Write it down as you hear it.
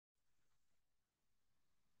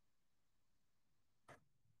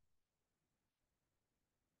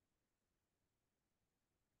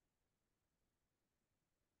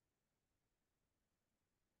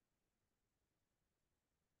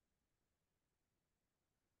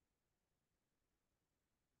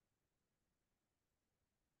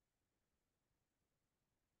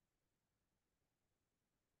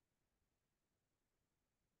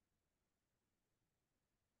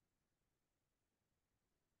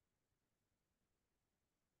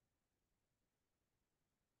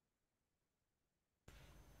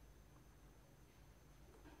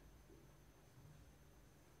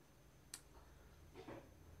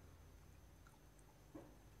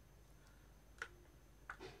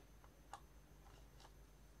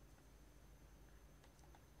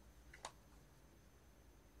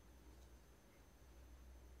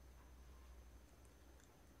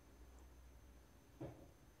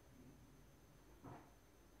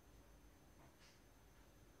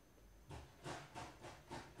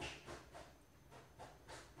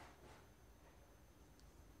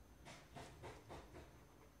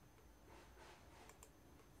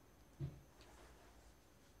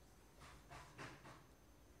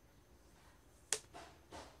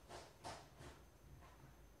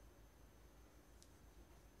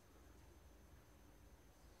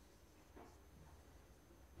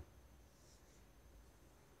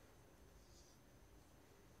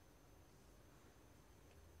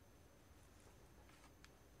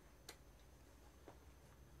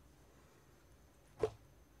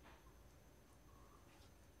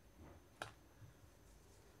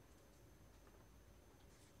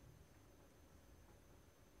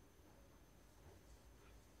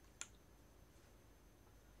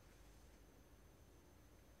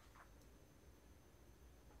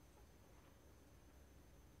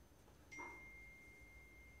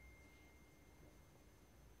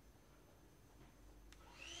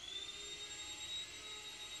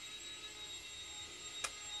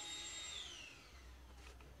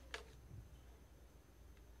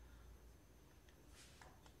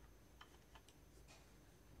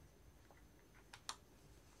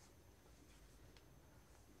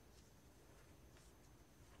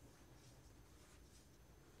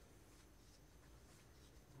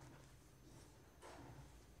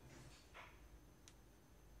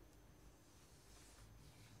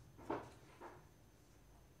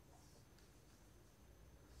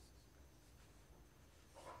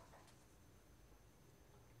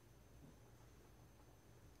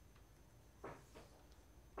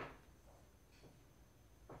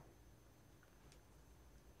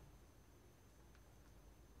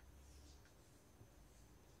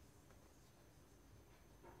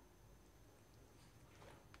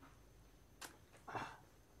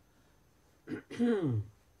Morning,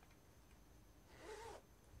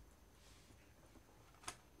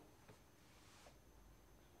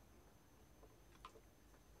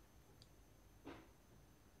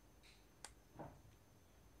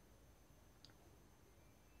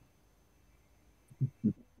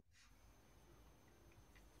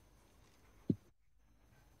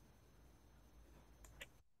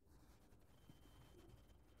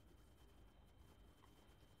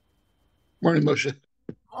 Moshe.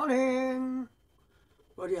 Morning.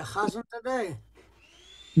 What are you chazan today?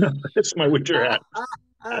 No, that's my winter hat.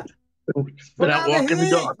 Put Been out on the walking the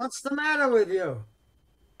heat. dog. What's the matter with you?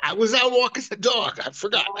 I was out walking the dog. I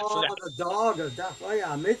forgot. Oh, the dog. Oh,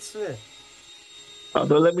 yeah, mitzvah.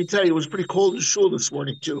 Although, let me tell you, it was pretty cold in shul this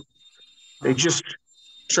morning, too. They just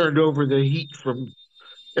turned over the heat from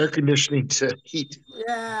air conditioning to heat.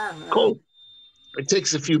 Yeah. Cold. It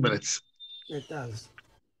takes a few minutes. It does.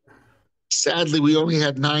 Sadly, we only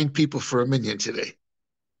had 9 people for a minyan today.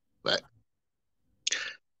 But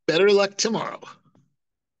better luck tomorrow.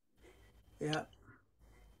 Yeah.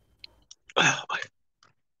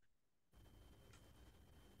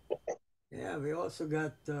 Yeah, we also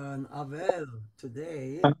got an Avel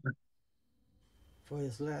today for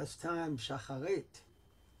his last time, Shacharit.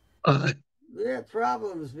 We had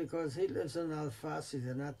problems because he lives in Alfasi.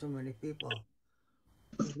 There are not too many people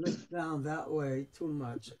who live down that way too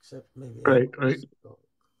much, except maybe Right.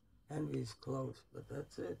 Henry's close, but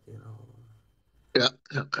that's it, Yeah.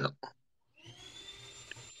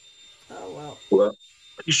 Oh, well. Well,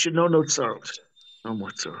 you should know no sorrows. No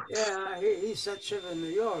more sorrows. Yeah, he set Shiva in New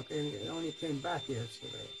York, and he only came back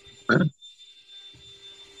yesterday.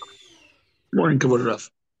 Morning, Kavod Rav.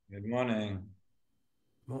 Good morning.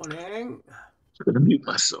 Morning. I'm going to mute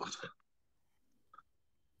myself.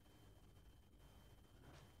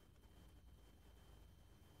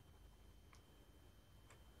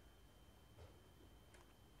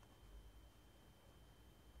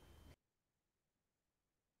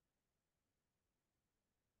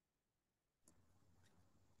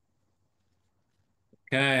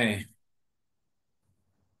 Okay.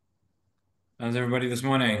 How's everybody this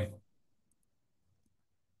morning?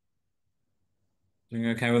 Doing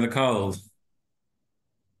okay with the cold?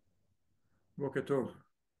 Boker Tov.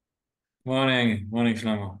 Morning,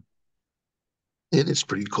 Shlomo. It is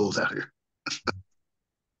pretty cold out here.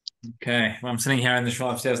 Okay, well, I'm sitting here in the shul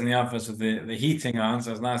upstairs in the office with the heating on,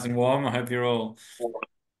 so it's nice and warm. I hope you're all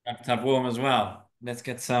wrapped up warm as well. Let's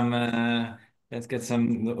get some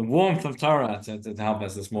warmth of Torah to help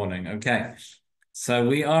us this morning. Okay, so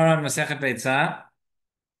we are on Masechet Beitzah.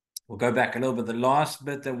 We'll go back a little bit. The last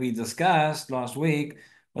bit that we discussed last week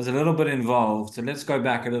was a little bit involved. So let's go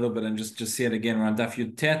back a little bit and just see it again. We're on Daf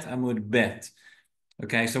Yud Tet Amud Bet.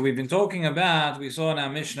 Okay, so we've been talking about, we saw in our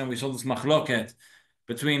Mishnah, we saw this machloket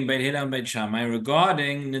between Beit Hillel and Beit Shammai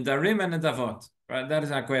regarding Nidarim and Nidavot. Right, that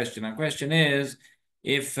is our question. Our question is,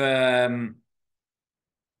 if a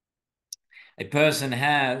person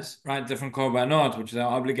has, right, different korbanot, which they're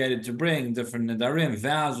obligated to bring, different Nidarim,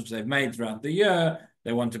 vows, which they've made throughout the year,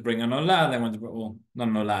 they want to bring an olah, they want to bring, well, not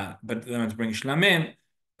an olah, but they want to bring shlamim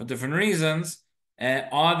for different reasons.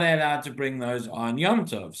 Are they allowed to bring those on Yom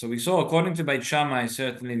Tov? So we saw, according to Beit Shammai,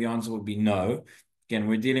 certainly the answer would be no. Again,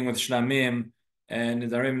 we're dealing with shlamim and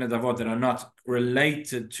nidarim nedavot that are not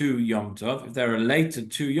related to Yom Tov. If they're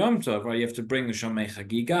related to Yom Tov, right, you have to bring the shomei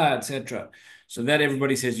chagiga, etc. So that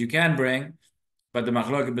everybody says you can bring, but the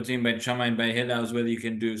machloket between Beit Shammai and Beit Hillel is whether you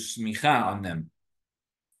can do smicha on them.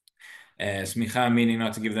 Smicha meaning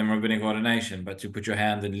not to give them rabbinic ordination, but to put your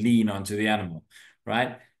hand and lean onto the animal,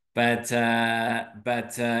 right? But a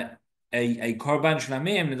korban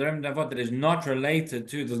shlamim, nidarim nedavot, that is not related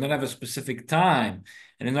to, does not have a specific time,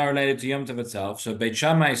 and is not related to Yom Tov itself. So Beit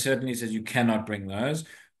Shammai certainly says you cannot bring those.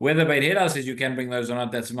 Whether Beit Hillel says you can bring those or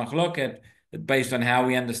not, that's a machloket based on how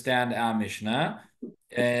we understand our Mishnah.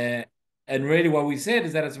 And really what we said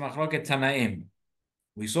is that it's machloket Tanaim.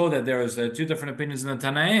 We saw that there is 2 different opinions in the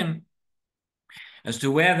Tanaim as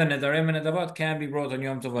to where the Nedarim and Nedavot can be brought on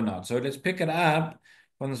Yom Tov or not. So let's pick it up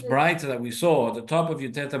from this brighter that we saw at the top of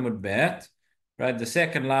Yud Tet Amud Bet, right? The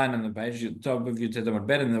second line on the page, the top of Yud Tet Amud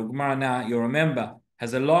Bet, and the Gemara now, you'll remember,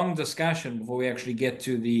 has a long discussion before we actually get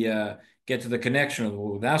to the connection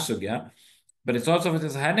with our sugya. But it's also with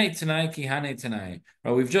this Hanei Tanai ki Hanei Tanai.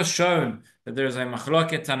 Right? We've just shown that there's a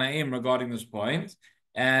machloket Tanaim regarding this point,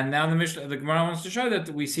 and now the Gemara wants to show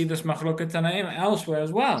that we see this machloket Tanaim elsewhere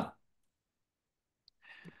as well.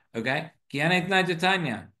 Okay,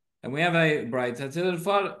 and we have a bright that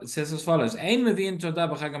says as follows: Ein mevi'in toda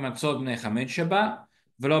b'chag hamatzot b'nei chametz sheba,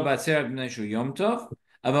 v'lo b'atzeret b'nei shu yom tov,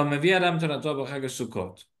 aval mevi adam todato b'chag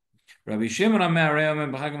Sukkot. Rabbi Shimon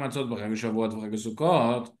Omer b'chag hamatzot b'chag hashavuot v'chag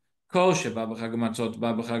hasukot kol sheba b'chag hamatzot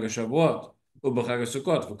ba b'chag hashavuot ובחג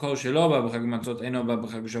הסוכות, וכל שלא בא בחג המצות אינו בא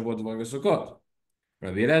בחג השבועות ובחג הסוכות.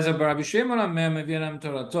 רבי אליעזר ברבי שמעון אומר מביא להם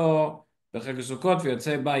תורתו בחג הסוכות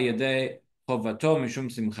ויוצא בה ידי חובתו משום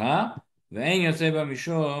שמחה, ואין יוצא בה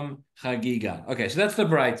משום חגיגה. Okay, so that's the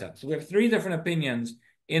Braita. So we have three different opinions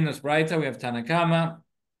in this Braita. We have Tanakama,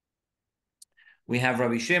 we have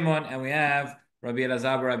Rabbi Shimon, and we have Rabbi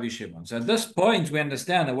Elazar Rabbi Shimon. So at this point, we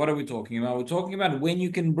understand that what are we talking about? We're talking about when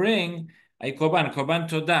you can bring a korban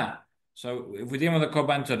todah. So if we're dealing with a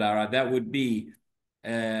korban todah, right, that would be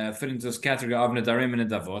fit into this category of nedarim and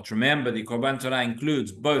nedavot. Remember, the korban todah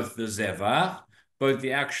includes both the zevach, both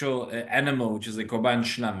the actual animal, which is the korban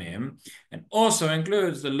shlamim, and also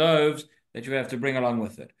includes the loaves that you have to bring along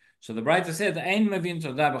with it. So the Braita said, "Ein mevin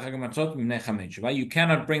todah b'chag hamatzot mipnei chametz." You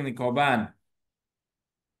cannot bring the korban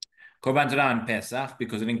todah on Pesach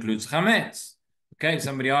because it includes chametz. Okay,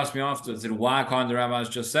 somebody asked me afterwards, said, why can't the rabbis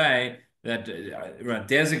just say that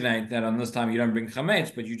designate that on this time you don't bring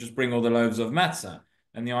chametz, but you just bring all the loaves of matzah?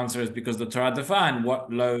 And the answer is because the Torah defined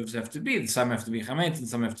what loaves have to be. Some have to be chametz and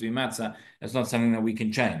some have to be matzah. It's not something that we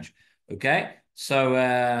can change. Okay, so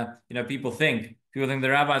people think the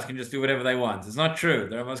rabbis can just do whatever they want. It's not true.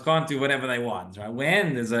 The rabbis can't do whatever they want. Right?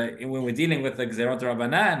 When we're dealing with the Gzerot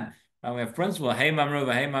Rabbanan, and we have principle, hey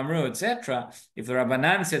mamru, etc. If the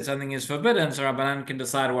Rabbanan said something is forbidden, so Rabbanan can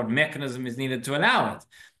decide what mechanism is needed to allow it.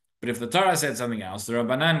 But if the Torah said something else, the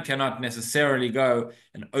Rabbanan cannot necessarily go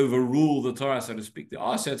and overrule the Torah, so to speak. There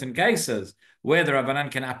are certain cases where the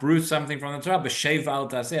Rabbanan can uproot something from the Torah, but shev al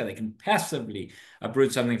taseh, they can passively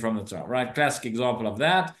uproot something from the Torah. Right? Classic example of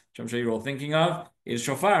that, which I'm sure you're all thinking of, is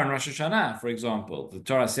shofar in Rosh Hashanah, for example. The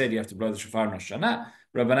Torah said you have to blow the shofar in Rosh Hashanah.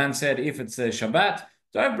 Rabbanan said if it's a Shabbat,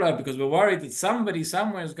 don't blow it because we're worried that somebody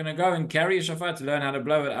somewhere is going to go and carry a shofar to learn how to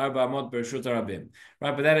blow it. Arba amot b'reshut harabim.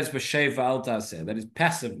 Right, but that is b'sheifa al taseh. That is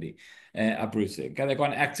passively uprooting. Okay, they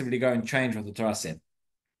can't actively go and change what the Torah said,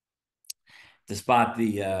 despite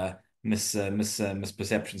the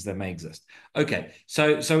misperceptions that may exist. Okay,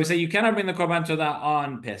 so we say you cannot bring the korban todah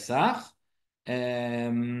on Pesach.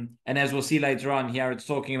 And as we'll see later on here, it's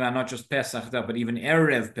talking about not just Pesach, but even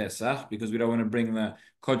Erev Pesach, because we don't want to bring the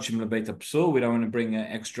Kodshim Lebeit HaPsul, we don't want to bring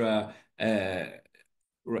extra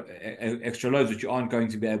loads which you aren't going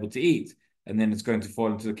to be able to eat, and then it's going to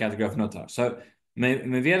fall into the category of Notar. So, not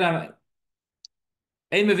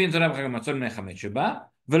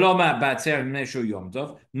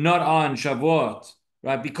on Shavuot,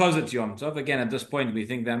 right, because it's Yom Tov. Again, at this point, we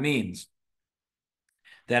think that means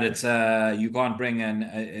that it's you can't bring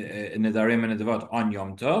a nedarim and a devot on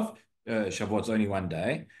Yom Tov. Shavuot's only one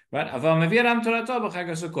day, right? But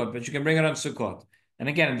you can bring it on Sukkot. And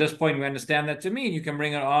again, at this point, we understand that to mean you can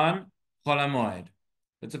bring it on Chol HaMoed.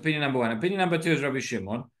 That's opinion number one. Opinion number two is Rabbi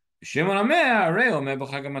Shimon. Shimon Omer,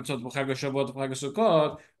 b'chag hamatzot, b'chag hashavuot, b'chag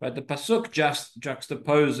Sukkot. Right? The pasuk just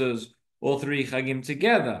juxtaposes all three chagim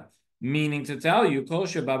together, meaning to tell you, kol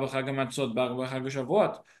sheba b'chag hamatzot, b'chag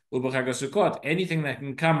hashavuot. Anything that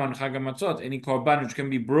can come on Chag HaMatzot, any korban which can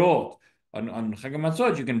be brought on Chag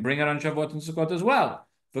HaMatzot, you can bring it on Shavuot and Sukkot as well.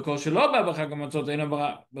 In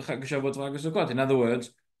other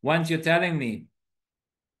words, once you're telling me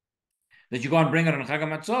that you can't bring it on Chag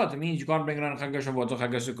HaMatzot, it means you can't bring it on Chag HaShavuot or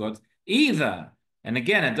Chag HaSukkot either. And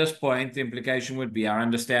again, at this point, the implication would be, our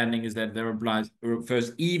understanding is that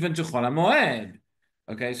refers even to Chol HaMoed.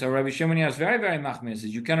 Okay, so Rabbi Shimon is very, very machmir,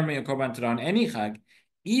 says you cannot bring a korban todah on any Chag,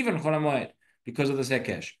 even Chol HaMoed, because of the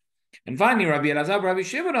Sekesh. And finally, Rabbi Elazar, Rabbi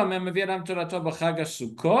Shimon, מביא אדם תורתו בחג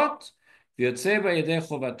הסוכות, ויוצא בידי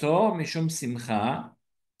חובתו משום שמחה,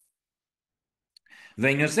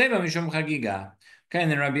 ואין יוצא בה משום חגיגה. Okay,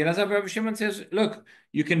 and then Rabbi Elazar, Rabbi Shimon says, look,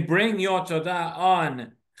 you can bring your todah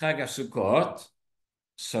on Chag HaSukkot.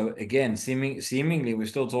 So again, seemingly we're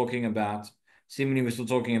still talking about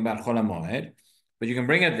Chol HaMoed, but you can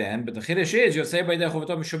bring it then. But the chiddush is יוצא בידי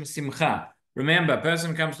חובתו משום שמחה. Remember, a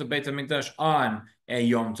person comes to Beit HaMikdash on a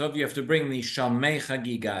Yom Tov, you have to bring the Shalmei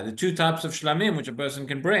Chagiga, the two types of Shlamim which a person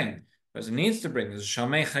can bring. A person needs to bring. There's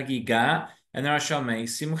Shalmei Chagiga and there are Shalmei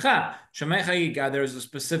Simcha. Shalmei Chagiga, there is a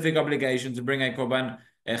specific obligation to bring a Korban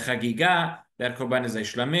Chagiga. That Korban is a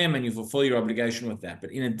Shlamim and you fulfill your obligation with that.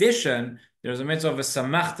 But in addition, there is a mitzvah of a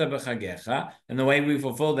Samachta B'Chagecha, and the way we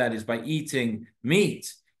fulfill that is by eating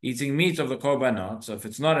meat of the Korbanot. So if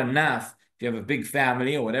it's not enough, if you have a big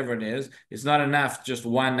family or whatever it is, it's not enough just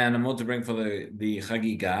one animal to bring for the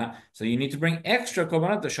chagiga. So you need to bring extra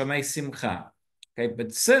korbanot, the shamei simcha. Okay,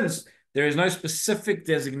 but since there is no specific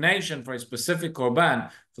designation for a specific korban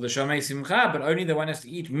for the shamei simcha, but only the one has to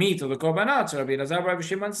eat meat of the korbanot, so Rabbi Elazar, Rabbi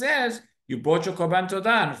Shimon says You brought your korban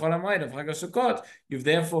todah and chol hamoed of Chag HaSukkot. You've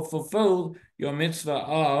therefore fulfilled your mitzvah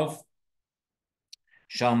of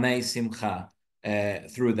shalmei simcha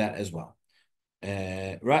through that as well.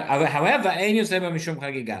 Right. However,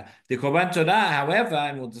 the korban todah, however,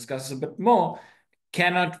 and we'll discuss this a bit more,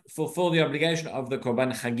 cannot fulfill the obligation of the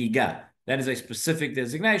korban chagiga. That is a specific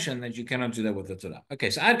designation that you cannot do that with the todah.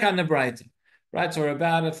 Okay, so Ad Kan the Braita. Right, so we're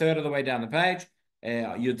about a third of the way down the page.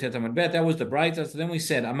 Yud Tet Amud Bet. That was the Braita. So then we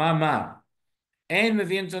said, Amar Ma. Ein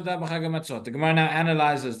Mevin Todah b'Chag HaMatzot. The Gemara now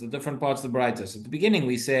analyzes the different parts of the Braita. So at the beginning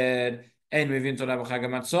we said, Ein Mevin Todah b'Chag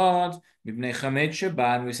HaMatzot mipnei chametz sheba.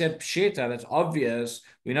 And we said pshita. That's obvious.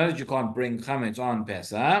 We know that you can't bring chametz on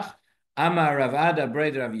Pesach. Amar Rav Ada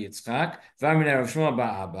Breid Rav Yitzchak. V'Amina Rav Shmuel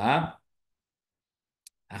Ba'aba.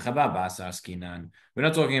 We're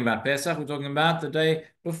not talking about Pesach. We're talking about the day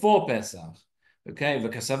before Pesach. Okay, as we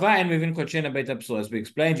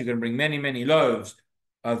explained, you can bring many loaves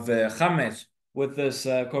of chametz with this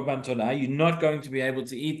korban todah. You're not going to be able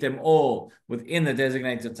to eat them all within the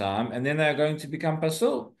designated time, and then they're going to become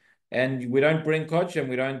pasul. And we don't bring kosher,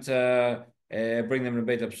 we don't bring them to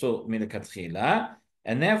Beit Apsul milakatchila,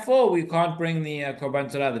 and therefore we can't bring the korban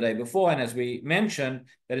todah the day before. And as we mentioned,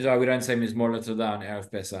 that is why we don't say mizmor todah on erev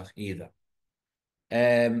Pesach either.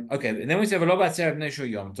 Okay, and then we say v'lo b'atzer b'nei shu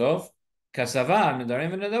yom tov. Kasavar nedarim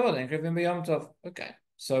v'nedavot and krivim b'yom tov. Okay,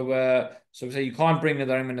 so we say you can't bring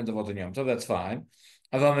nedarim and nedavot on Yom Tov. That's fine.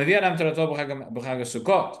 Aval mevi adam torato b'chag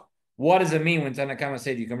HaSukkot. What does it mean when Tanakama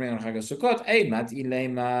said you can bring on Chag HaSukkot? Mat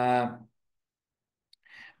ilema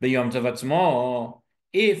b'yom tov atzmo.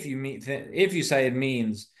 If you say it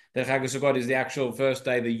means that Chag HaSukkot is the actual first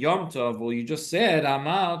day, the Yom Tov, well, you just said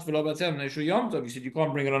Amat v'lo b'atzer b'nei shu Yom Tov. You said you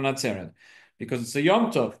can't bring it on Atzeret because it's a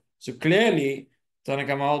Yom Tov. So clearly,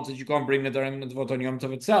 Tanakama holds that you can't bring the Nedarim and Nedavot on Yom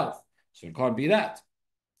Tov itself. So it can't be that.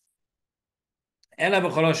 Ela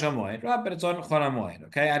b'chol HaMoed, right? But it's on Chol HaMoed.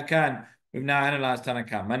 Okay, Ad Kan, we've now analyzed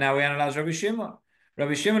Tanakama. Now we analyze Rabbi Shimon.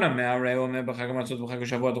 Rabbi Shimon Omer, Omer b'chag HaMatzot b'chag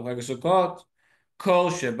HaShavuot b'chag HaSukkot.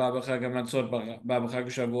 Kol sheba b'chag HaMatzot b'chag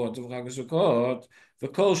HaShavuot b'chag HaSukkot.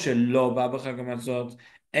 V'kol shelo ba b'chag HaMatzot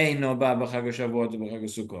eino ba b'chag HaShavuot b'chag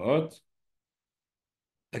HaSukkot.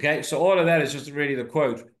 Okay, so all of that is just really the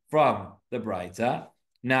quote from the Braita.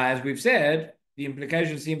 Now, as we've said, the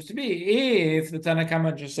implication seems to be if the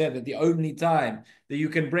Tanakama just said that the only time that you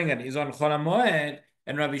can bring it is on Chol HaMoed,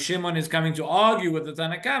 and Rabbi Shimon is coming to argue with the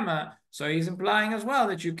Tanakama, so he's implying as well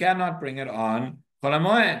that you cannot bring it on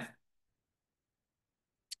Chol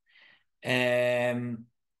HaMoed.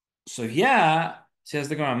 So here, says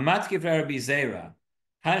the Gemara, Matkif Rabbi Zera,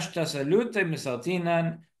 Hashta salute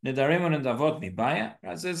misaltinan nedarim nedavot mibaya.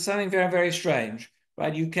 Right, so it's something very strange.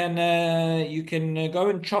 Right, you can go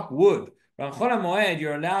and chop wood. On Chol HaMoed,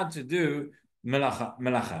 you're allowed to do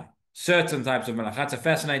melacha, certain types of melacha. It's a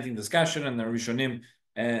fascinating discussion, and the Rishonim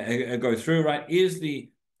go through. Right, is the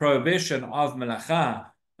prohibition of melacha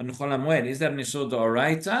on Chol HaMoed, is that an isur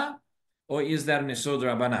d'oraita or is that an isur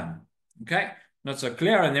d'rabanan? Okay, not so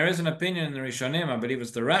clear, and there is an opinion in the Rishonim. I believe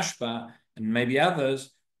it's the Rashba and maybe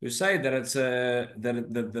others who say that it's the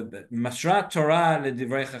Mashrat Torah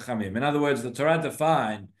l'divrei Chachamim. In other words, the Torah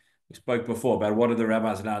defined, we spoke before about what are the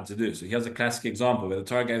rabbis allowed to do. So here's a classic example where the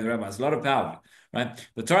Torah gave the rabbis a lot of power. Right?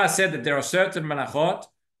 The Torah said that there are certain melachot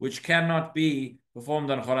which cannot be performed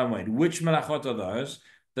on Chol HaMoed. Which melachot are those?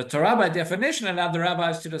 The Torah, by definition, allowed the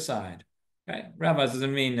rabbis to decide. Right? Rabbis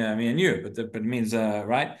doesn't mean me and you, but it means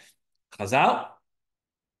right, Chazal.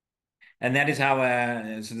 And that is how,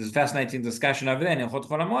 so there's a fascinating discussion over there in Chol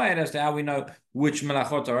HaMoed as to how we know which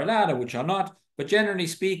melachot are allowed or which are not. But generally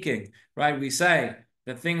speaking, right, we say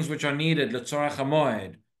that things which are needed, l'tzorach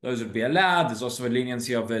HaMoed, those would be allowed. There's also a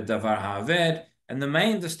leniency of the davar ha'aved. And the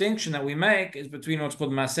main distinction that we make is between what's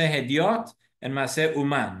called maseh hediot and maseh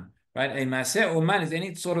uman. Right? A maseh uman is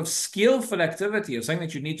any sort of skillful activity or something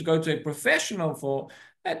that you need to go to a professional for,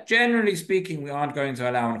 that generally speaking, we aren't going to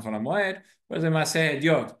allow in Chol HaMoed. Whereas a maseh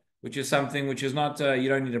hediot, which is something which is not, you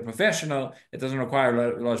don't need a professional, it doesn't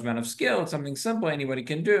require a large amount of skill, it's something simple anybody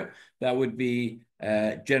can do, that would be,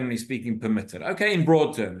 generally speaking, permitted. Okay, in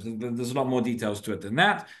broad terms, there's a lot more details to it than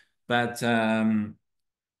that, but that's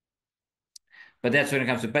when it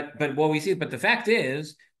comes to, but what we see, but the fact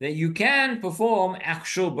is that you can perform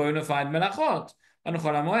actual bona fide melachot on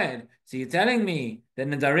Chol HaMoed. So you're telling me that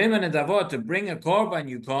nedarim and nedavot, to bring a korban,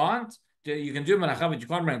 you can't? You can do melacha, but you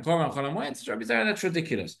can't bring a korban on Chol HaMoed. That's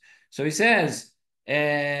ridiculous. So he says,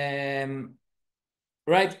 right,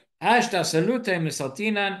 Ashta salute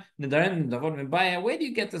misaltinan nedarim nedavot mibaya. Where do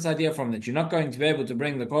you get this idea from that you're not going to be able to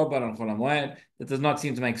bring the korban on Chol HaMoed? That does not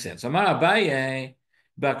seem to make sense. Amar Abaye,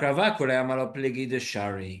 bakrava kulei amalo pligi de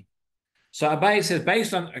shari. So Abai says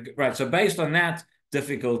based on that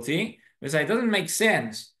difficulty, we say it doesn't make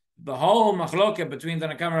sense. The whole machloket between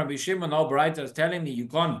Tanakam and Rabbi Shimon, the whole Baraita is telling me you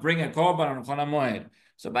can't bring a korban on Chol HaMoed.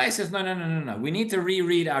 So Abai says no. We need to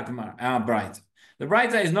reread our Baraita. The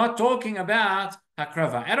Baraita is not talking about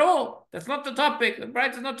Hakrava at all. That's not the topic. The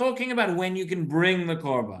Baraita is not talking about when you can bring the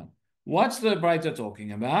korban. What's the Baraita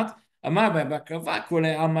talking about? Everybody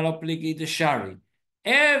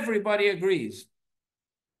agrees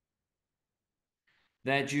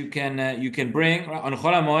that you can bring on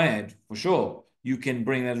Chol HaMoed for sure. You can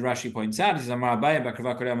bring, as Rashi points out, this is Amar Abaye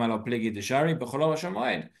b'Krava Kol Yom Pligi Deshari b'Chol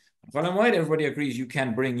HaMoed. On Chol HaMoed, everybody agrees you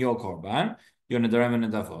can bring your korban, your nedarim and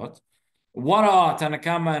nedavot. What are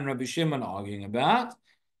Tanakama and Rabbi Shimon arguing about?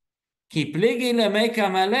 The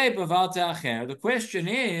question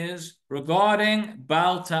is regarding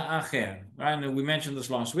Baal Ta'acher. Right? And we mentioned this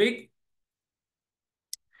last week.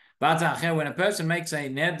 Baal Ta'acher, when a person makes a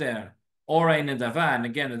neder or a nedava, and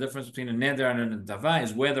again, the difference between a neder and a nedava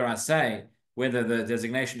is whether the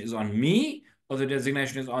designation is on me or the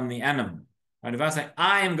designation is on the animal. Right? If I say,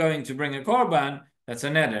 I am going to bring a korban, that's a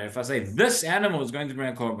neder. If I say, this animal is going to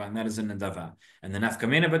bring a korban, that is a nedava. And the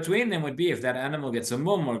nafkamina between them would be if that animal gets a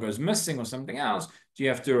mum or goes missing or something else, do you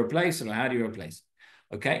have to replace it or how do you replace it?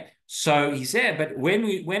 Okay, so he said, but when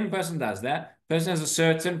a person does that, person has a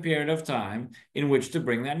certain period of time in which to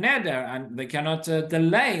bring that neder, and they cannot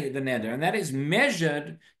delay the neder, and that is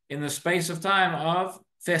measured in the space of time of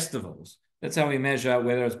festivals. That's how we measure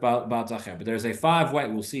whether it's Baal Tacher. But there's a 5-way.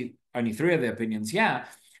 We'll see only 3 of the opinions here,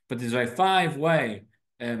 but there's a 5-way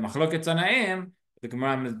machloket tanaim. The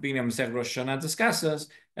Gemara beginning of Masechet Rosh Hashanah discusses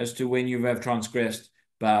as to when you have transgressed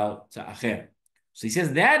Baal Tacher. So he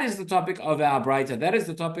says that is the topic of our Braita. That is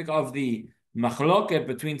the topic of the machloket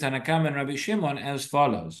between Tanakam and Rabbi Shimon as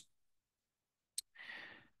follows.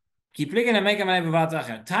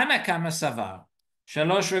 Tanakam savar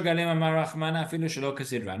shalosh regalim amar Rachmana afilu shelo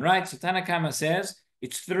kasidran. Right. So Tanakama says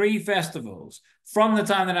it's 3 festivals from the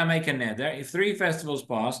time that I make a neder. If 3 festivals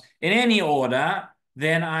pass in any order,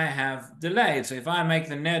 then I have delayed. So if I make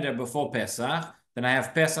the neder before Pesach, then I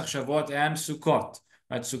have Pesach, Shavuot, and Sukkot.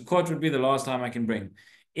 Right, Sukkot would be the last time I can bring.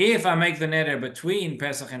 If I make the neder between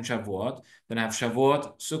Pesach and Shavuot, then I have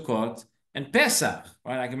Shavuot, Sukkot, and Pesach.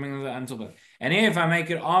 Right, I can bring the until. And if I make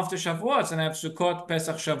it after Shavuot, then I have Sukkot,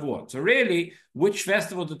 Pesach, Shavuot. So really, which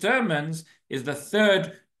festival determines is the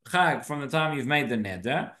 3rd Chag from the time you've made the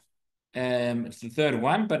neder. It's the 3rd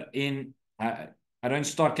one, but I don't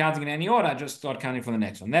start counting in any order. I just start counting from the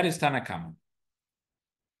next one. That is Tanakama.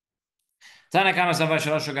 Tanakama savar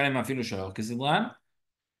shalosh regalim afilu shelo kasidran.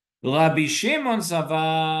 Rabbi Shimon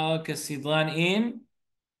savar kasidran in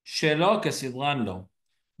shelo kasidran lo.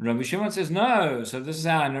 Rabbi Shimon says no. So this is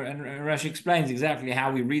how, and Rashi explains exactly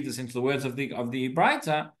how we read this into the words of the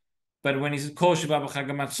Braita. But when he says kol sheba b'chag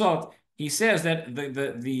hamatzot, he says that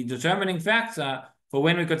the determining factor for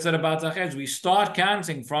when we consider Baal Tacher is we start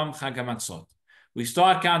counting from Chag HaMatzot. We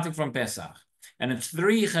start counting from Pesach, and it's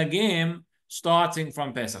 3 Chagim starting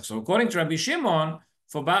from Pesach. So according to Rabbi Shimon,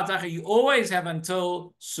 for Baal Tacher, you always have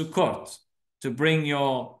until Sukkot to bring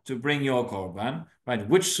your korban. Right?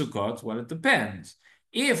 Which Sukkot? Well, it depends.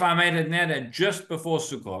 If I made a neder just before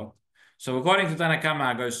Sukkot, so according to Tanakama,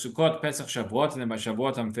 I go Sukkot, Pesach, Shavuot, and then by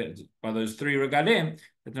Shavuot I'm fit by those 3 regalim.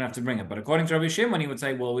 They don't have to bring it. But according to Rabbi Shimon, he would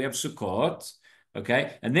say, well, we have Sukkot,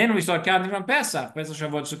 okay, and then we start counting from Pesach,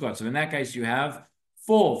 Shavuot, Sukkot. So in that case, you have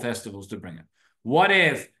 4 festivals to bring it. What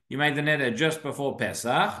if you made the neder just before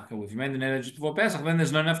Pesach? Okay, well, if you made the neder just before Pesach, then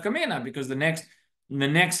there's no nafkamina because the next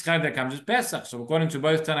chag that comes is Pesach. So according to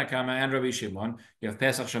both Tanakama and Rabbi Shimon, you have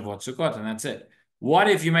Pesach, Shavuot, Sukkot, and that's it. What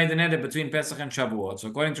if you made the neder between Pesach and Shavuot? So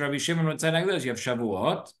according to Rabbi Shimon, would say like this: you have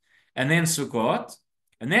Shavuot, and then Sukkot,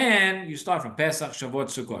 and then you start from Pesach, Shavuot,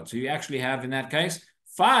 Sukkot. So you actually have, in that case,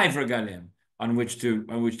 5 regalim on which to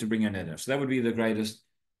bring a neder. So that would be the greatest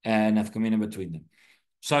nafkamina between them.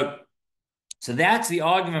 So that's the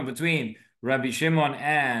argument between Rabbi Shimon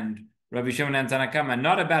and Tanakama,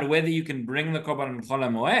 not about whether you can bring the korban on Chol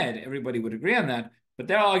HaMoed. Everybody would agree on that, but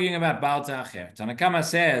they're arguing about Baal Ta'acher. Tanakama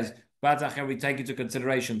says Baal Ta'acher we take into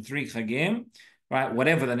consideration 3 chagim, right?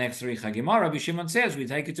 Whatever the next 3 chagim are. Rabbi Shimon says we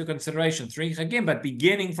take into consideration 3 chagim, but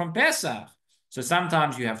beginning from Pesach. So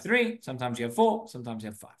sometimes you have 3, sometimes you have 4, sometimes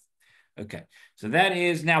you have 5. Okay, so that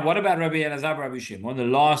is now. What about Rabbi Elazar, Rabbi Shimon, the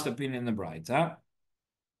last opinion in the Braita?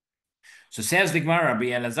 So says the Gemara, Rabbi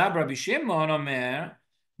Elazar, Rabbi Shimon, Omer,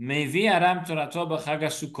 Mevi Aram Torato b'Chag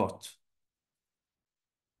HaSukkot.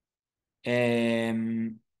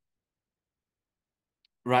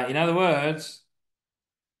 Right, in other words,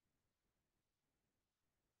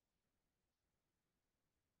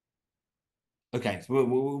 Okay, so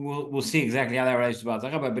we'll see exactly how that relates to Baal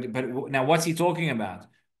Tacha, but now what's he talking about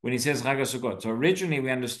when he says Chag HaSukkot? So originally we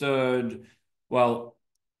understood, well,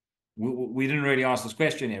 we didn't really ask this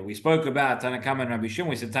question here. We spoke about Tanakama and Rabbi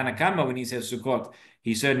Shimon. We said Tanakama, when he says Sukkot,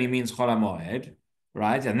 he certainly means Chol HaMoed,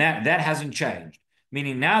 right? And that hasn't changed.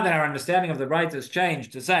 Meaning now that our understanding of the Braita has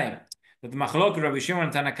changed to say that the Machlok of Rabbi Shimon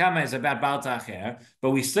and Tanakama is about Baal Ta'acher,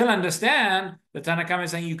 but we still understand that Tanakama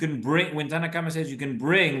is saying you can bring, when Tanakama says you can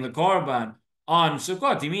bring the Korban on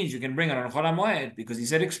Sukkot, he means you can bring it on Chol HaMoed, because he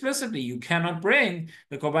said explicitly you cannot bring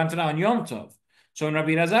the Korban Torah on Yom Tov. So when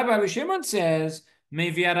Rabbi Elazar, Rabbi Shimon says,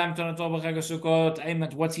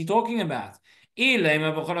 what's he talking about?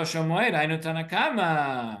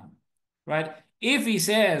 Right? If he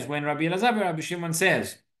says, when Rabbi Elazar, Rabbi Shimon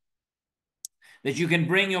says that you can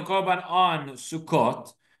bring your korban on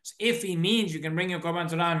Sukkot, if he means you can bring your korban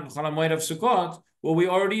to on Chol HaMoed of Sukkot, well, we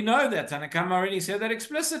already know that. Tanakama already said that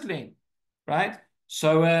explicitly, right?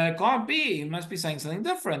 So can't be. He must be saying something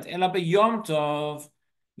different. Ela b'Yom Tov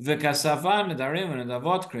v'kasavan nedarim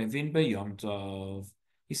v'nedavot krevin b'Yom Tov.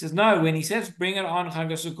 He says no. When he says bring it on Chag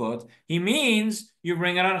HaSukkot, he means you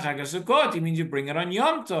bring it on Chag HaSukkot. He means you bring it on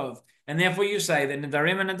Yom Tov. And therefore you say that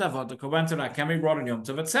Nedarim and Nedavot, the Korban Torah, can be brought on Yom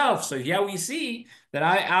Tov itself. So here we see that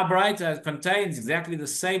our Braita contains exactly the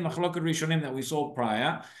same Machlokot Rishonim that we saw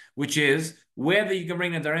prior, which is whether you can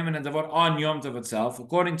bring Nedarim and Nedavot on Yom Tov itself.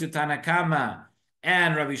 According to Tanakama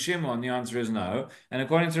and Rabbi Shimon, the answer is no. And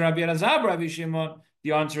according to Rabbi Elazar, Rabbi Shimon,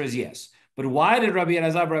 the answer is yes. But why did Rabbi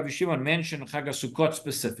Elazar, Rabbi Shimon mention Chag HaSukkot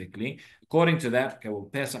specifically? According to that, okay, well,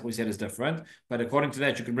 Pesach we said is different, but according to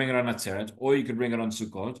that, you can bring it on Atzeret, or you can bring it on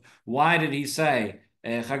Sukkot. Why did he say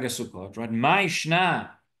Chag HaSukkot? Right? My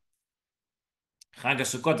Shna Chag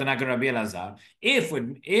HaSukkot and Rabbi Elazar. If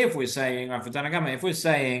we're saying, if we're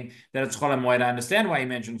saying that it's Chol HaMoed, I understand why he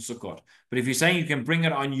mentioned Sukkot. But if you're saying you can bring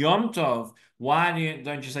it on Yom Tov, why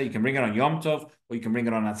don't you say you can bring it on Yom Tov, or you can bring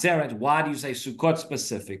it on Atzeret? Why do you say Sukkot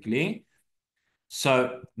specifically?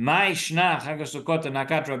 So, my Shna Chag HaSukkot and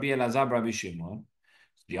Nakat Rabbi Elazar Rabbi Shimon.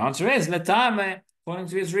 The answer is Letame, according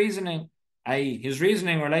to his reasoning. His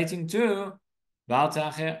reasoning relating to Baal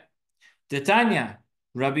Ta'acher. Tanya,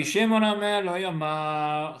 Rabbi Shimon Omer Lo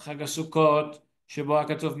Yomar Chag HaSukkot Shebo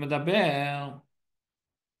HaKatuv Medaber.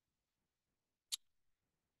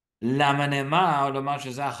 Lama Nemar Lomar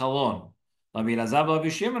Shezeh Achalon. Rabbi Elazar Rabbi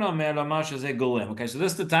Shimon Omer Lomar Shezeh Golem. Okay, so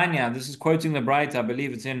this is Tanya. This is quoting the Braita. I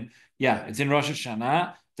believe it's in Rosh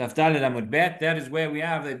Hashanah. Taftal Amud Bet. That is where we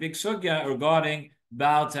have the big sugya regarding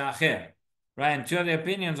Baal Ta'acher. Right, and two of the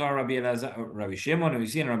opinions are Rabbi Elazar, Rabbi Shimon, and we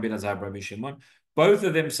see in Rabbi Elazar, Rabbi Shimon. Both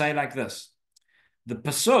of them say like this. The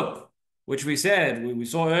pasuk, which we said, we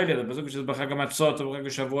saw earlier, the pasuk which is B'chag HaMatzot, B'chag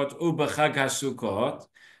HaShavuot, U'B'chag HaSukkot,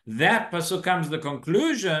 that pasuk comes to the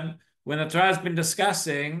conclusion when the Torah has been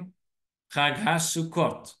discussing Chag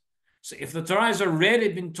HaSukkot. So if the Torah has already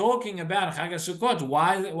been talking about Chag HaSukkot,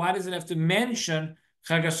 why does it have to mention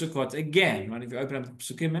Chag HaSukkot again? Right? If you open up the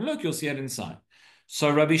pasukim and look, you'll see it inside. So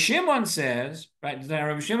Rabbi Shimon says, right,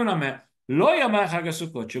 Rabbi Shimon Omer, Lo Yomar Chag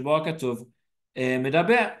HaSukkot, Shebo HaKatuv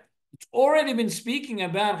Medaber. It's already been speaking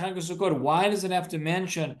about Chag HaSukkot. Why does it have to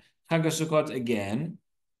mention Chag HaSukkot again?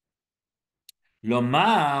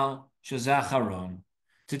 Lomar Shezeh Acharon.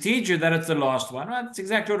 To teach you that it's the last one. Right? That's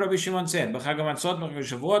exactly what Rabbi Shimon said. B'chag HaMatzot, B'chag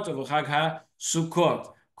HaShavuot, B'chag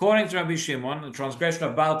HaSukkot. According to Rabbi Shimon, the transgression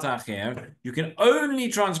of Baal Ta'acher, you can only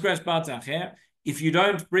transgress Baal Ta'acher if you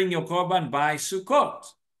don't bring your korban by Sukkot.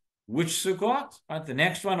 Which Sukkot? Right? The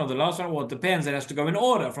next one or the last one? Well, it depends. It has to go in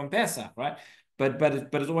order from Pesach, right? But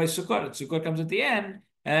it's always Sukkot. Sukkot comes at the end,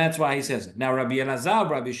 and that's why he says it. Now, Rabbi Elazar,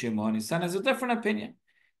 Rabbi Shimon, his son has a different opinion.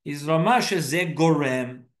 He's Ramash Zeh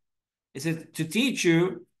Gorem. He says to teach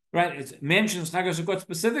you, right? It mentions Chag HaSukkot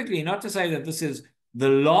specifically, not to say that this is the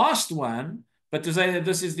last one, but to say that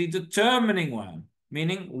this is the determining one.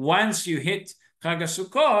 Meaning, once you hit Chag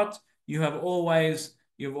HaSukkot,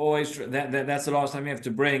 that's the last time you have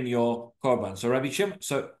to bring your korban. So Rabbi Shimon,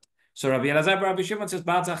 so Rabbi Elazar, Rabbi Shimon says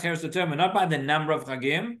Baal Ta'acher is determined not by the number of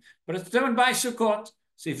chagim, but it's determined by Sukkot.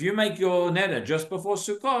 So if you make your neder just before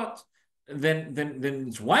Sukkot, then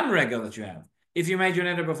it's one regel that you have. If you made your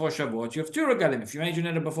neder before Shavuot, you have 2 regalim. If you made your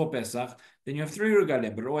neder before Pesach, then you have 3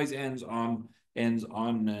 regalim. But it always ends on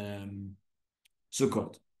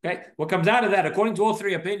Sukkot. Okay, what comes out of that, according to all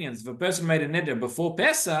 3 opinions, if a person made a neder before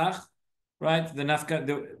Pesach, right, then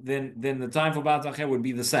the time for Baal Ta'acher would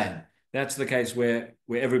be the same. That's the case where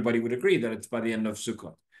everybody would agree that it's by the end of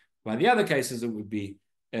Sukkot. By the other cases, it would be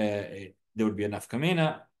there would be a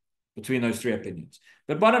nafkamina between those 3 opinions.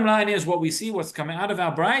 But bottom line is, what we see, what's coming out of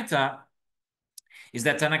our Braita, is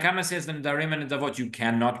that Tanakama says the Nedarim and Nedavot you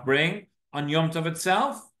cannot bring on Yom Tov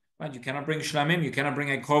itself, right? You cannot bring shlamim. You cannot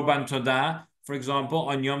bring a korban todah, for example,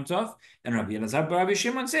 on Yom Tov. And Rabbi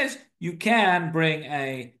Shimon says you can bring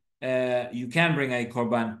a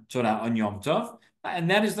korban todah on Yom Tov, and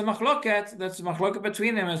that is the machloket. That's the machloket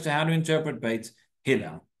between them as to how to interpret Beit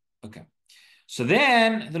Hillel. Okay. So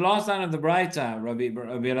then the last line of the Braita, Rabbi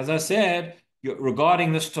Elazar said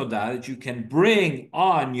regarding this todah that you can bring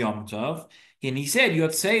on Yom Tov, and he said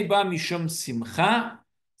yotzei ba mishum simcha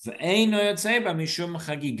ve'eino yotzei ba mishum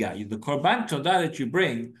chagiga. The korban todah that you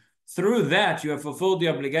bring, through that you have fulfilled the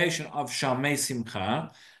obligation of shalmei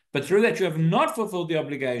simcha, but through that you have not fulfilled the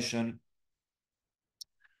obligation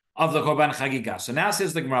of the korban chagiga. So now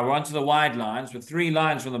says the Gemara, we're onto the wide lines with 3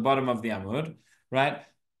 lines from the bottom of the Amud, right?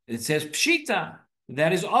 It says pshita.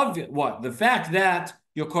 That is obvious. What? The fact that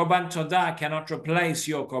your korban todah cannot replace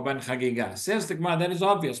your korban chagiga. Says the Gemara, that is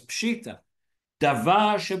obvious. Pshita.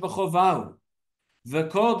 Davar shebechovahu.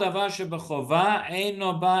 V'kol davar shebechova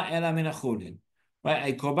eino ba ela min achulin.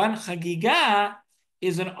 Right? A korban chagiga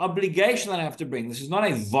is an obligation that I have to bring. This is not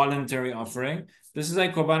a voluntary offering. This is a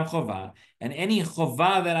korban chova. And any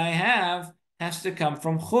chova that I have has to come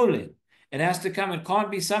from chulin. It has to come. It can't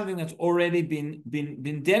be something that's already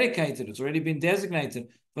been dedicated. It's already been designated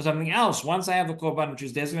for something else. Once I have a korban which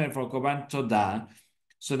is designated for a korban todah,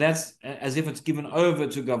 so that's as if it's given over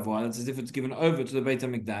to Gavoy. It's as if it's given over to the Beit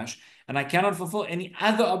HaMikdash, and I cannot fulfill any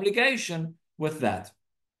other obligation with that.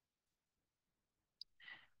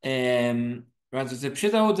 Right. So it's a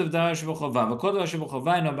pshita of davar shebechova. V'kol davar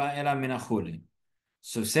shebechova eno ba ela min achulin.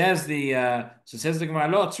 So says the Gemara,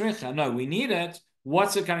 lo tzricha. No, we need it.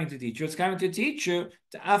 What's it coming to teach you? It's coming to teach you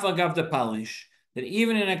to afagav the polish, that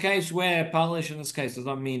even in a case where polish in this case does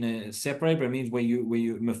not mean separate, but it means where you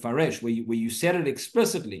mefaresh, where you said it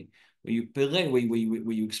explicitly, where you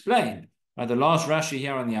explain. Right, the last Rashi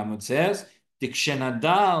here on the Amud says,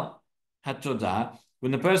 dikshenadal hatodah,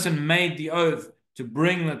 when the person made the oath to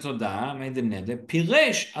bring the todah, made the neder,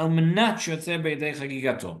 piresh al menat shotzeh beidei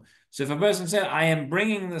chagigato. So if a person said, I am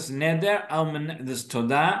bringing this neder, this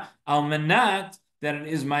todah, al menat, that it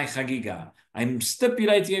is my chagiga. I'm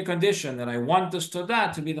stipulating a condition that I want this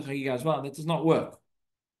todah to be the chagiga as well. That does not work.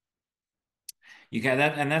 You can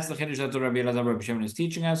that, and that's the chiddush that Rabbi Elazar Rabbi Shimon is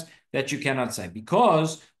teaching us, that you cannot say,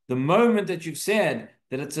 because the moment that you've said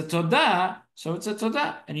that it's a todah, so it's a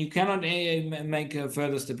todah, and you cannot make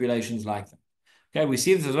further stipulations like that. Okay, we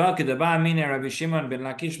see this as well. Rabbi Shimon ben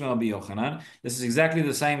Lakish ben Rabbi Yochanan. This is exactly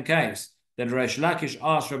the same case that Reish Lakish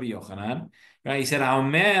asked Rabbi Yochanan. Right? He said,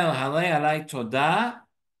 "Haomer halei alai todah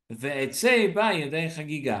ve'etzei ba yedei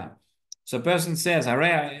chagiga." So a person says,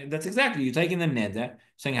 that's exactly, you're taking the neder,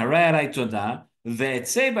 saying, "Harei alai todah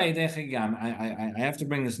ve'etzei ba yedei chagiga." I have to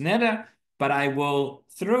bring this neder, but I will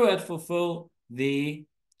through it fulfill the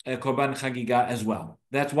korban chagiga as well.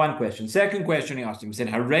 That's one question. Second question he asked him, he said,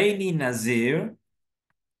 "Hareini nazir."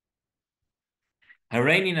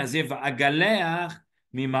 Hareini nazir va'agaleach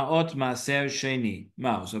mimaot maaser sheni.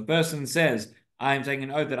 So a person says, I'm taking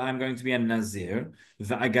an oath that I'm going to be a nazir.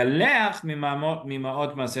 Va'agaleach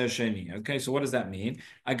mimaot maaser sheni. Okay, so what does that mean?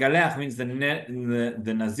 Agaleach means the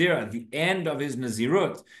nazir at the end of his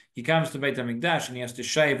nazirut. He comes to Beit HaMikdash and he has to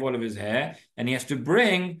shave all of his hair and he has to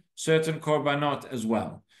bring certain korbanot as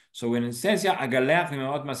well. So when it says agaleach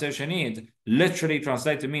mimaot maaser sheni, it literally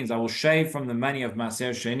translated means I will shave from the money of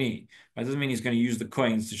maaser sheni. It doesn't mean he's going to use the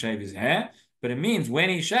coins to shave his hair, but it means when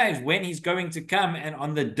he shaves, when he's going to come and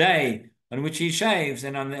on the day on which he shaves,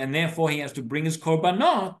 and therefore he has to bring his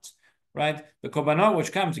korbanot, right? The korbanot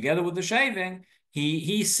which come together with the shaving.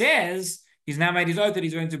 He says he's now made his oath that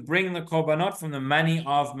he's going to bring the korbanot from the money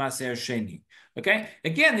of maaser sheni. Okay,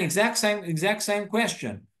 again the exact same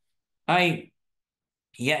question.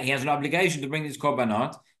 He has an obligation to bring these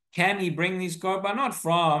korbanot. Can he bring these korbanot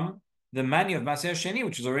from the money of maaser sheni,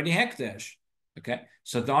 which is already hekdesh? Okay,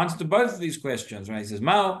 so the answer to both of these questions, right? He says,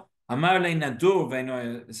 "Mao amar le nadur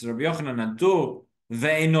ve'ino." This is Rabbi Yochanan, nadur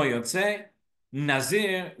ve'ino yotze,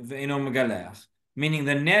 nazir ve'ino megaleach. Meaning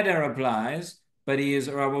the neder applies, but he is.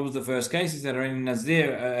 What was the first case? He said,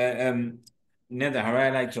 "Nazir neder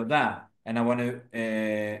haray like todah." And I want to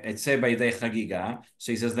etzeh b'yedei chagiga.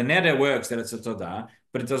 So he says the neder works that it's a todah,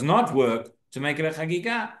 but it does not work to make it a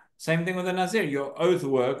chagiga. Same thing with the nazir. Your oath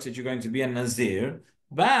works that you're going to be a nazir,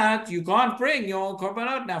 but you can't bring your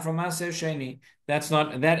korbanot now from maaser sheni.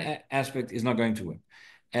 That aspect is not going to work.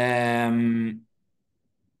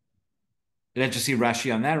 Let's just see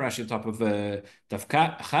Rashi on that. Rashi top of Daf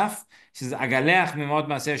Chaf says agaleach mimot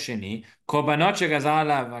maaser sheni korbanot shegazar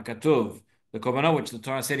alav hakatuv. The korbanot which the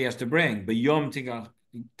Torah said he has to bring, b'yom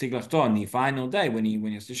tiglachto on the final day when he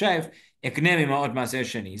has to shave.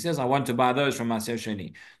 He says, I want to buy those from Maser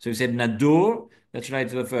Sheni. So he said nadur. That's related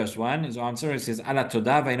to the first one. His answer, he says, Ala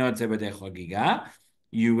todah ve'ino tzeh b'dei chagiga.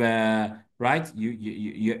 You right?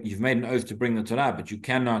 You've made an oath to bring the Torah, but you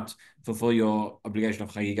cannot fulfill your obligation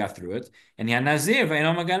of chagiga through it. And ya nazir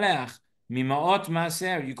ve'ino magalech mimaot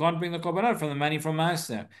maaser. You can't bring the korbanot from the money from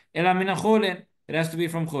maaser. Ela min chulin. It has to be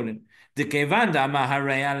from chulin. The kevan da'amar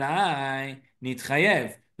harei alai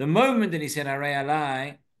nitchayev. The moment that he said harei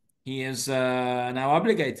alai, he is now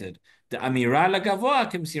obligated. The amira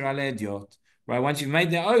lagavoa kimsira leediot. Right, once you've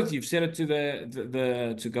made the oath, you've said it to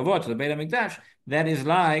the to Gavot, to the Beit HaMikdash. That is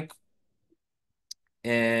like,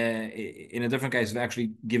 in a different case, of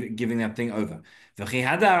actually giving that thing over. The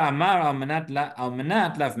fact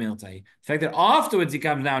that afterwards he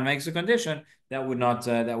comes down and makes a condition, that would not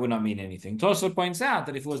mean anything. Tosfot points out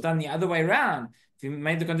that if it was done the other way around, if he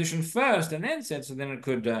made the condition first and then said, so then it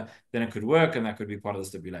could work, and that could be part of the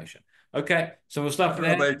stipulation. Okay, so we'll stop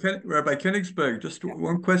there. Rabbi Kenigsberg, just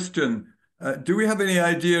one question. Do we have any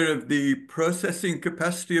idea of the processing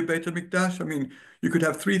capacity of Beit HaMikdash? I mean, you could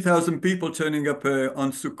have 3,000 people turning up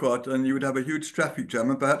on Sukkot, and you would have a huge traffic jam,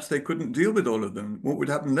 and perhaps they couldn't deal with all of them. What would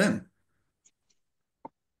happen then?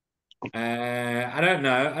 I don't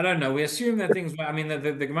know. We assume that things. I mean, the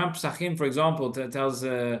Gemara Pesachim, for example, tells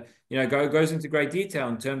goes into great detail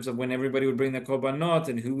in terms of when everybody would bring their korbanot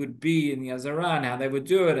and who would be in the Azara and how they would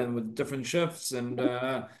do it, and with different shifts, and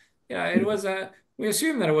it was we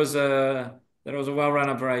assume that it was a well-run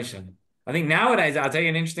operation. I think nowadays, I'll tell you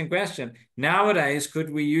an interesting question. Nowadays,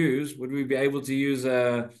 would we be able to use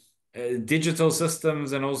digital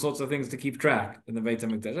systems and all sorts of things to keep track in the Beit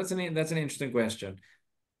HaMikdash? That's an interesting question.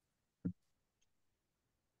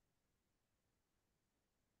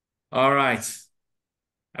 All right.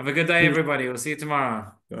 Have a good day, everybody. We'll see you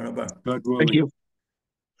tomorrow. Thank you.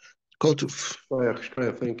 Kol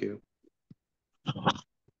tov. Thank you.